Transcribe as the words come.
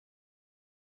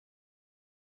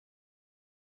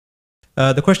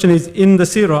The question is, in the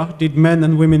seerah, did men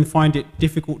and women find it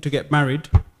difficult to get married?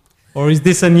 Or is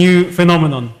this a new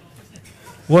phenomenon?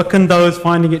 What can those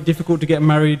finding it difficult to get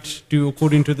married do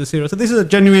according to the seerah? So this is a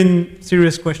genuine,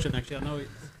 serious question, actually. I know it.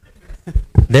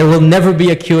 There will never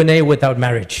be a Q&A without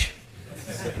marriage.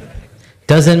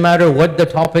 Doesn't matter what the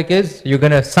topic is, you're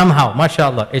going to somehow,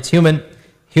 mashallah, it's human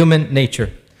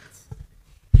nature.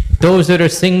 Those that are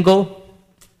single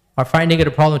are finding it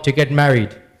a problem to get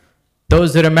married.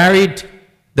 Those that are married,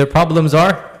 their problems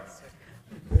are?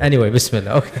 Anyway,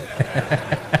 bismillah. Okay.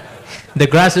 The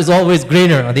grass is always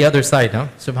greener on the other side, huh?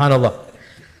 Subhanallah.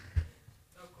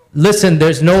 Listen,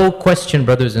 there's no question,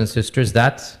 brothers and sisters,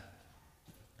 that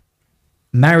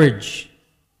marriage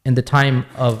in the time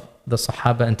of the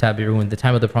Sahaba and Tabi'un, the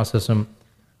time of the Prophet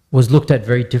was looked at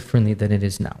very differently than it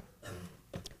is now.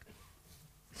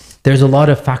 There's a lot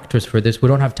of factors for this. We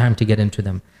don't have time to get into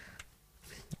them.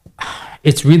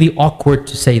 It's really awkward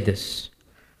to say this,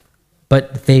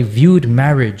 but they viewed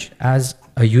marriage as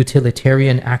a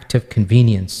utilitarian act of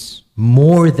convenience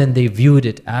more than they viewed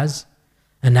it as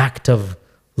an act of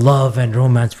love and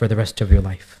romance for the rest of your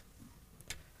life.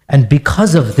 And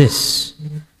because of this,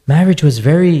 marriage was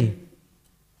very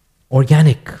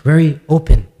organic, very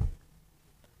open.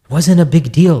 It wasn't a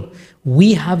big deal.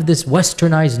 We have this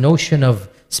westernized notion of,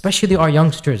 especially our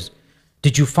youngsters,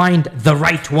 did you find the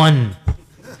right one?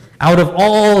 Out of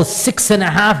all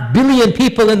 6.5 billion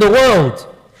people in the world,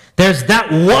 there's that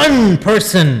one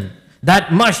person,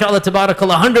 that mashallah,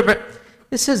 tabarakallah, 100%.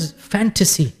 This is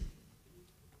fantasy.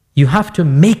 You have to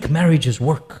make marriages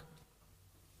work.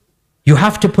 You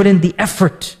have to put in the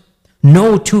effort.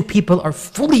 No two people are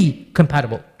fully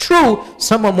compatible. True,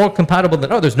 some are more compatible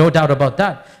than others, no doubt about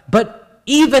that. But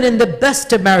even in the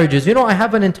best of marriages, I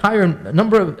have an entire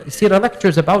number of seerah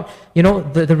lectures about,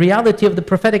 the reality of the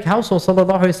prophetic household,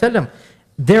 sallallahu alaihi wasallam.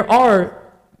 There are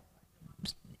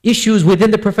issues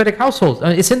within the prophetic household.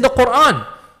 It's in the Quran.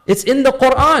 It's in the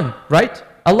Quran, right?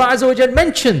 Allah Azza wa Jal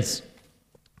mentions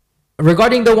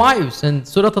regarding the wives, and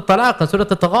Surah Al-Talaq and Surah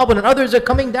Al-Taghabun and others are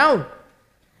coming down.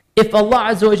 If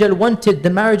Allah Azza wa Jal wanted, the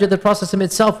marriage of the Prophet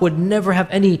itself would never have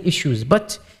any issues,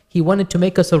 but He wanted to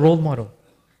make us a role model.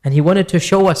 And He wanted to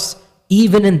show us,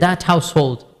 even in that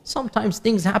household, sometimes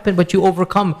things happen, but you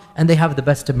overcome, and they have the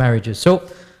best of marriages. So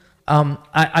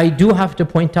I do have to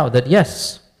point out that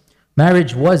yes,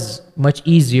 marriage was much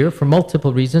easier for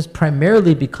multiple reasons,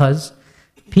 primarily because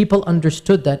people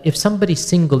understood that if somebody's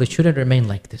single, it shouldn't remain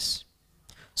like this.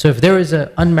 So if there is an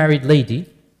unmarried lady,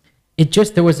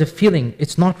 there was a feeling,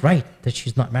 it's not right that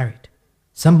she's not married.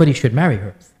 Somebody should marry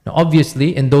her. Now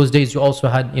obviously, in those days you also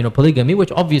had polygamy,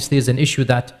 which obviously is an issue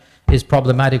that is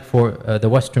problematic for the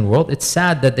Western world. It's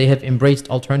sad that they have embraced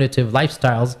alternative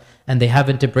lifestyles and they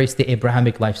haven't embraced the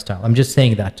Abrahamic lifestyle. I'm just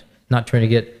saying that, not trying to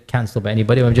get cancelled by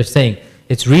anybody. I'm just saying,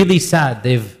 it's really sad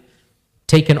they've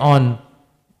taken on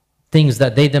things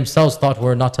that they themselves thought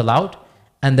were not allowed,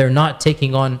 and they're not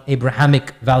taking on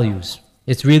Abrahamic values.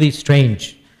 It's really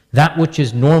strange. That which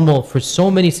is normal for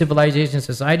so many civilizations in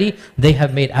society, they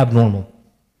have made abnormal.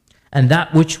 And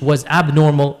that which was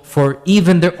abnormal for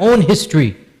even their own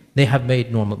history, they have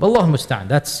made normal. But Allah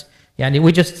musta'an,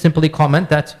 we just simply comment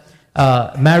that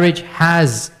marriage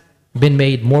has been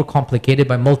made more complicated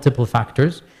by multiple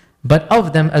factors, but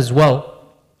of them as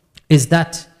well is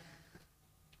that,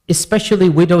 especially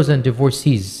widows and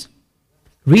divorcees,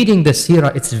 reading the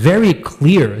seerah, it's very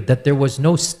clear that there was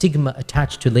no stigma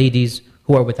attached to ladies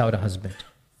who are without a husband.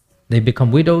 They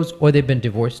become widows or they've been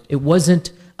divorced. It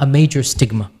wasn't a major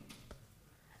stigma.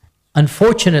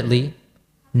 Unfortunately,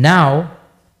 now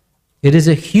it is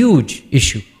a huge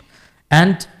issue.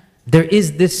 And there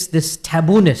is this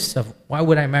tabooness of, why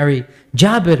would I marry?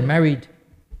 Jabir married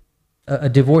a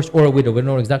divorced or a widow, we don't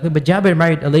know exactly, but Jabir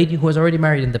married a lady who was already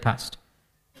married in the past.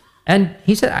 And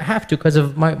he said, I have to because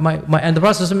of my and the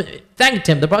Prophet thanked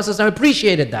him. The Prophet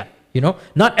appreciated that.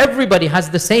 Not everybody has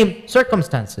the same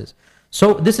circumstances.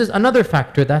 So this is another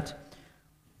factor that,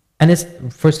 and it's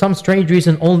for some strange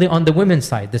reason only on the women's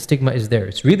side the stigma is there.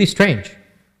 It's really strange.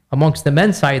 Amongst the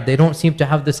men's side, they don't seem to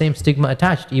have the same stigma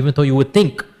attached, even though you would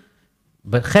think.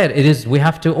 But khair, we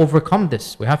have to overcome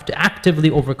this. We have to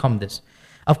actively overcome this.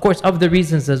 Of course, of the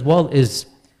reasons as well is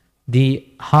the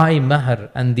high mahr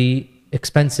and the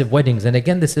expensive weddings. And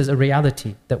again, this is a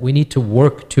reality that we need to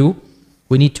work to.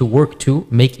 We need to work to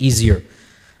make easier.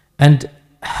 And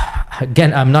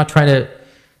again, I'm not trying to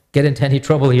get into any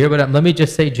trouble here, but let me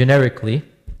just say generically,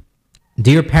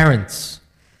 dear parents,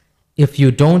 if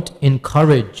you don't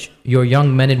encourage your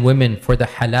young men and women for the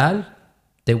halal,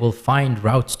 they will find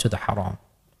routes to the haram.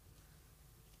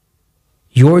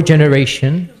 Your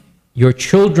generation, your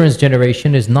children's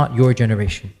generation is not your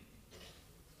generation.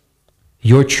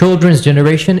 Your children's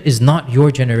generation is not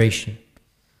your generation.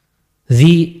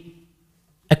 The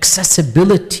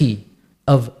accessibility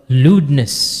of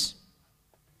lewdness.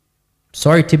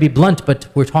 Sorry to be blunt, but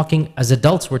we're talking as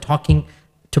adults, we're talking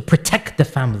to protect the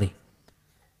family.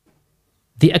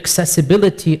 The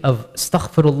accessibility of,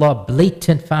 astaghfirullah,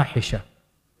 blatant fahisha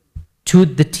to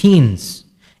the teens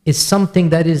is something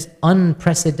that is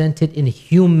unprecedented in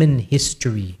human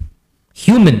history.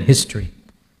 Human history.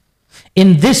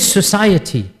 In this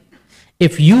society,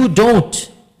 if you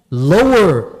don't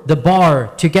lower the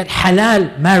bar to get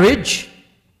halal marriage,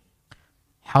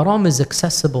 haram is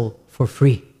accessible for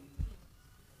free.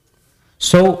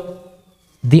 So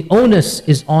the onus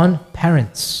is on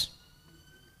parents.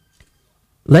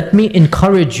 Let me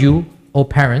encourage you, O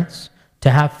parents, to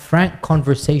have frank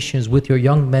conversations with your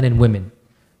young men and women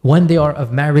when they are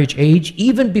of marriage age,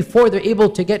 even before they're able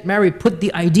to get married. Put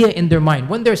the idea in their mind.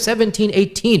 When they're 17,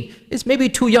 18, it's maybe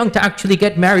too young to actually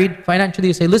get married financially.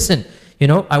 You say, listen,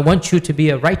 I want you to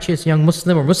be a righteous young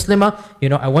Muslim or Muslimah.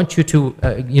 I want you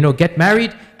to, get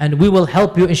married, and we will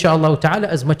help you, inshallah ta'ala,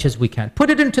 as much as we can. Put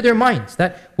it into their minds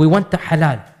that we want the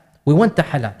halal. We want the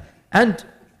halal. And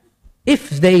if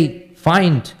they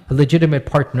find a legitimate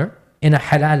partner in a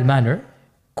halal manner,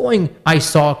 going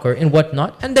ISOC or in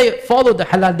whatnot, and they follow the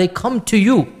halal, they come to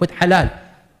you with halal.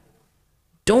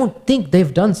 Don't think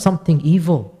they've done something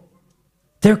evil.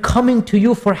 They're coming to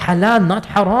you for halal, not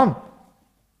haram.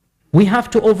 We have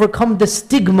to overcome the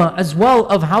stigma as well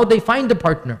of how they find a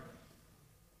partner.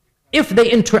 If they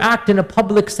interact in a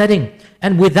public setting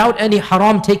and without any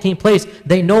haram taking place,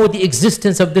 they know the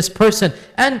existence of this person,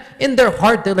 and in their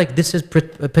heart they're like, this is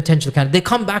a potential candidate. They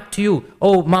come back to you,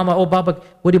 oh mama, oh baba,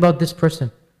 what about this person?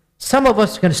 Some of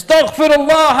us can,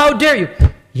 astaghfirullah, how dare you?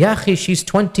 Ya akhi, she's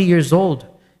 20 years old.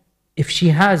 If she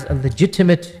has a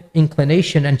legitimate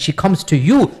inclination and she comes to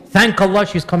you, thank Allah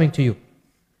she's coming to you.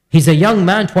 He's a young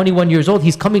man, 21 years old,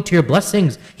 he's coming to your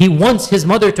blessings. He wants his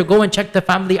mother to go and check the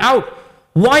family out.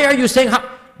 Why are you saying,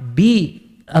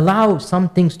 allow some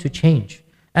things to change?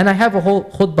 And I have a whole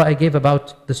khutbah I gave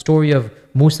about the story of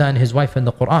Musa and his wife in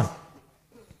the Quran,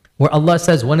 where Allah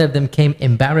says one of them came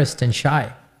embarrassed and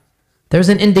shy. There's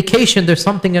an indication there's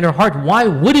something in her heart. Why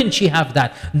wouldn't she have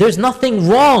that? There's nothing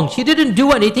wrong. She didn't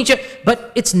do anything.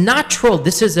 But it's natural.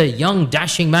 This is a young,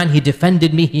 dashing man. He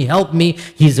defended me. He helped me.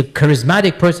 He's a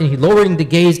charismatic person. He's lowering the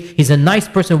gaze. He's a nice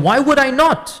person. Why would I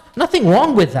not? Nothing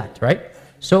wrong with that, right?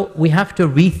 So we have to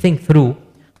rethink through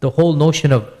the whole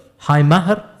notion of high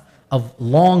mahr, of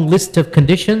long list of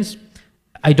conditions.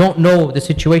 I don't know the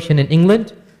situation in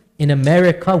England. In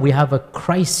America, we have a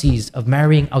crisis of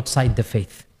marrying outside the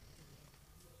faith.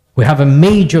 We have a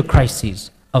major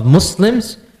crisis of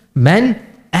Muslims, men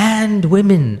and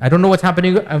women. I don't know what's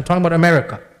happening. I'm talking about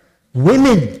America.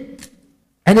 Women.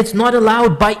 And it's not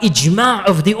allowed by ijma'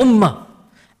 of the ummah.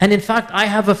 And in fact, I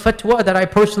have a fatwa that I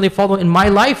personally follow in my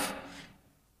life.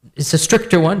 It's a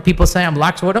stricter one. People say I'm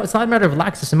lax. Well, no, it's not a matter of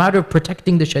lax. It's a matter of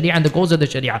protecting the Sharia and the goals of the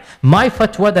Sharia. My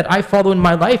fatwa that I follow in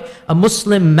my life, a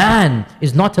Muslim man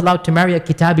is not allowed to marry a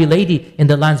Kitabi lady in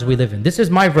the lands we live in. This is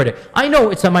my verdict. I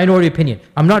know it's a minority opinion.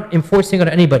 I'm not enforcing it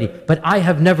on anybody. But I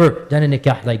have never done a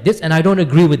nikah like this, and I don't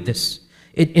agree with this.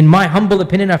 In my humble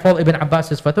opinion, I follow Ibn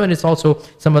Abbas's fatwa, and it's also,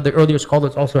 some of the earlier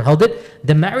scholars also held it.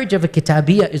 The marriage of a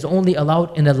Kitabiyya is only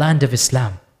allowed in the land of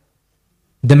Islam.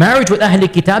 The marriage with Ahl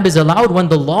Kitab is allowed when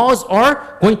the laws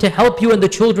are going to help you and the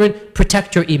children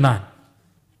protect your iman.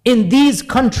 In these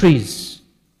countries,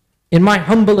 in my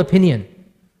humble opinion,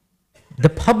 the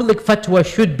public fatwa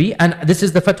should be, and this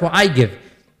is the fatwa I give,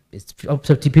 it's up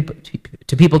to people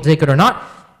to take it or not,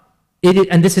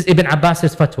 and this is Ibn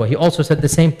Abbas's fatwa. He also said the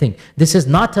same thing. This is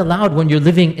not allowed when you're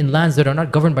living in lands that are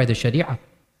not governed by the Sharia.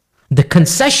 The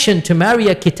concession to marry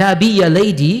a Kitabiyya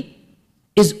lady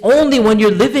is only when you're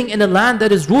living in a land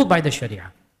that is ruled by the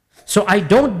Sharia. So I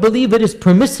don't believe it is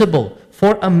permissible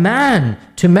for a man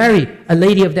to marry a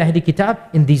lady of the Ahli Kitab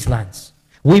in these lands.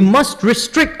 We must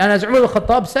restrict, and as Umar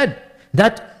al-Khattab said,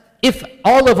 that if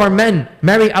all of our men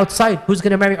marry outside, who's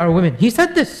going to marry our women? He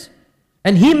said this.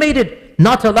 And he made it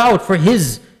not allowed for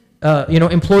his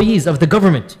employees of the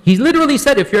government. He literally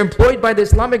said, if you're employed by the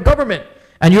Islamic government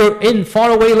and you're in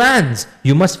faraway lands,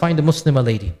 you must find a Muslimah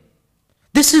lady.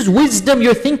 This is wisdom,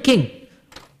 you're thinking.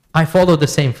 I follow the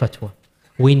same fatwa.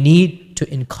 We need to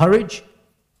encourage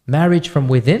marriage from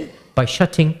within by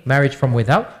shutting marriage from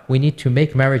without. We need to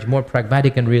make marriage more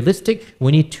pragmatic and realistic.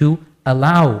 We need to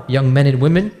allow young men and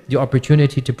women the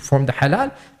opportunity to perform the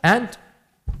halal. And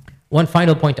one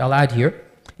final point I'll add here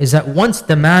is that once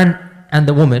the man and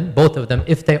the woman, both of them,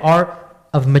 if they are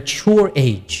of mature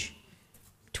age,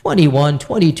 21,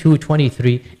 22,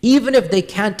 23, even if they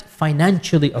can't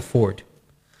financially afford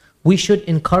we should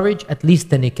encourage at least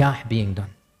the nikah being done.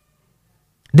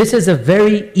 This is a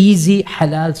very easy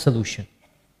halal solution.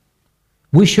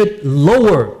 We should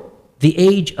lower the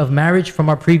age of marriage from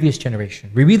our previous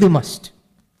generation. We really must.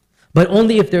 But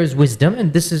only if there's wisdom,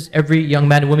 and this is every young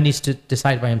man and woman needs to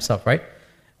decide by himself, right?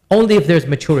 Only if there's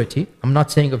maturity. I'm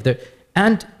not saying if there,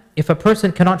 and if a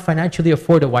person cannot financially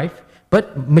afford a wife,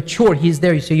 but mature, he's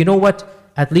there, you say, you know what?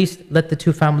 At least let the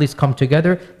two families come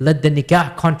together, let the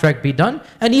nikah contract be done.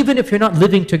 And even if you're not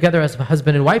living together as a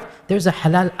husband and wife, there's a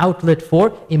halal outlet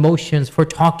for emotions, for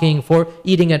talking, for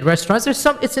eating at restaurants.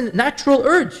 It's a natural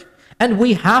urge. And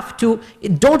we have to,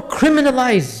 don't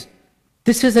criminalize.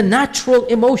 This is a natural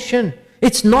emotion.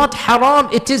 It's not haram,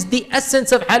 it is the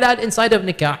essence of halal inside of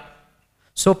nikah.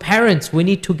 So parents, we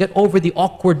need to get over the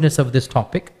awkwardness of this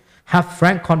topic, have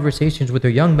frank conversations with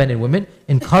our young men and women,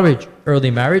 encourage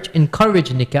early marriage, encourage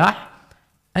nikah,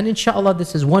 and inshallah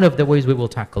this is one of the ways we will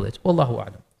tackle it. Wallahu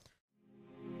a'lam.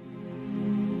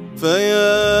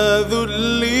 فيا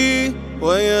ذلي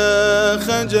ويا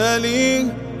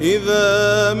خجلي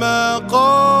إذا ما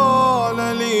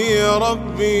قال لي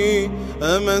ربي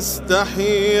أما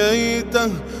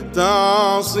استحييته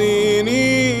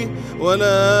تعصيني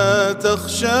ولا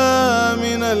تخشى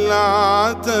من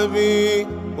العتب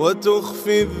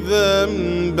وتخفي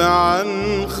الذنب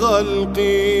عن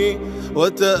خلقي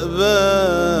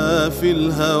وتأبى في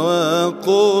الهوى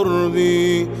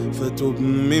قربي فتب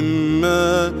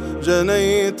مما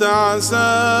جنيت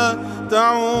عسى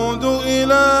تعود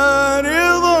إلى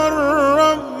رضا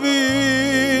الرب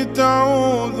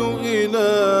تعود إلى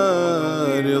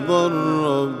رضا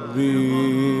الرب